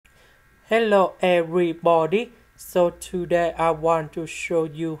Hello everybody, so today I want to show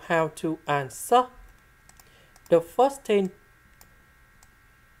you how to answer. The first thing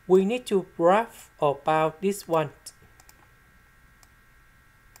we need to graph about this one.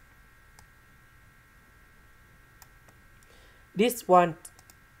 This one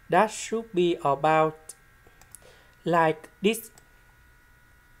that should be about like this.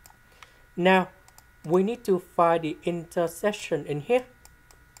 Now we need to find the intersection in here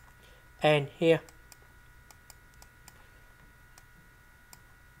and here.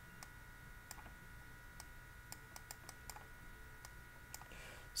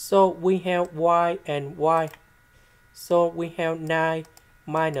 So we have y and y. So we have 9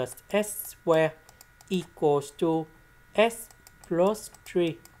 minus s squared equals to s plus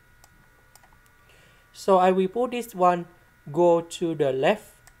 3. So I will put this one go to the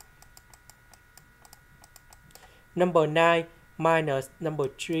left. Number 9 minus number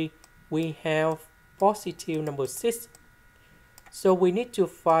 3, we have positive number 6. So we need to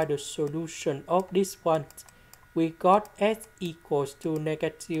find the solution of this one. We got s equals to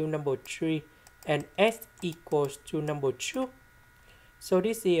negative number 3 and s equals to number 2. So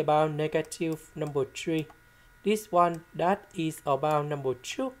this is about negative number 3. This one that is about number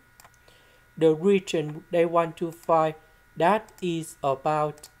 2. The region they want to find that is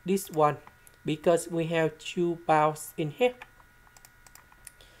about this one because we have 2 bounds in here.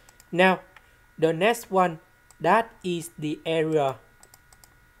 Now the next one that is the area.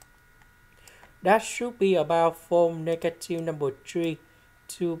 That should be about from negative number 3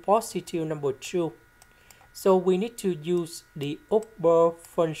 to positive number 2. So we need to use the upper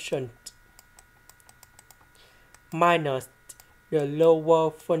function minus the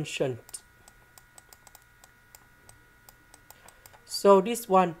lower function. So this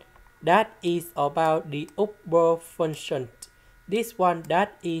one that is about the upper function. This one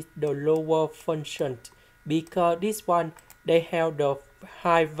that is the lower function because this one they have the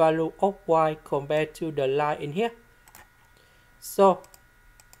high value of y compared to the line in here. So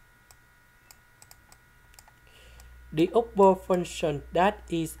the upper function that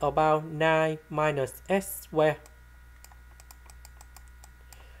is about 9 minus s squared.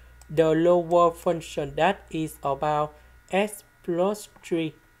 The lower function that is about s plus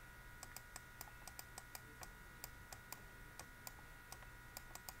 3.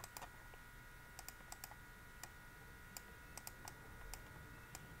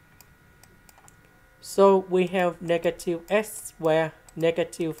 So we have negative s squared,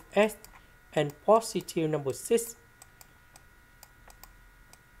 negative s, and positive number 6.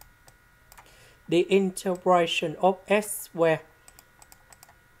 The integration of s squared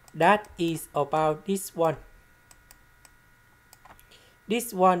that is about this one.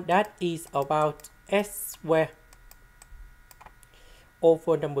 This one that is about s squared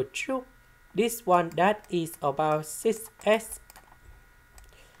over number 2. This one that is about 6s.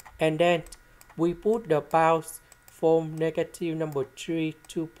 And then we put the bounds from negative number 3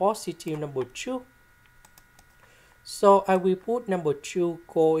 to positive number 2. So I will put number 2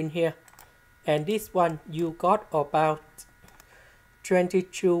 go in here. And this one you got about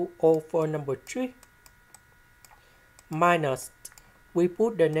 22 over number 3 minus we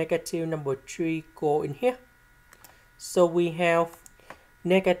put the negative number 3 go in here. So we have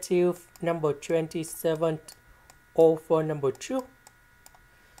negative number 27 over number 2.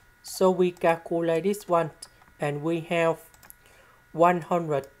 So we calculate this one and we have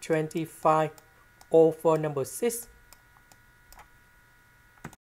 125 over number 6.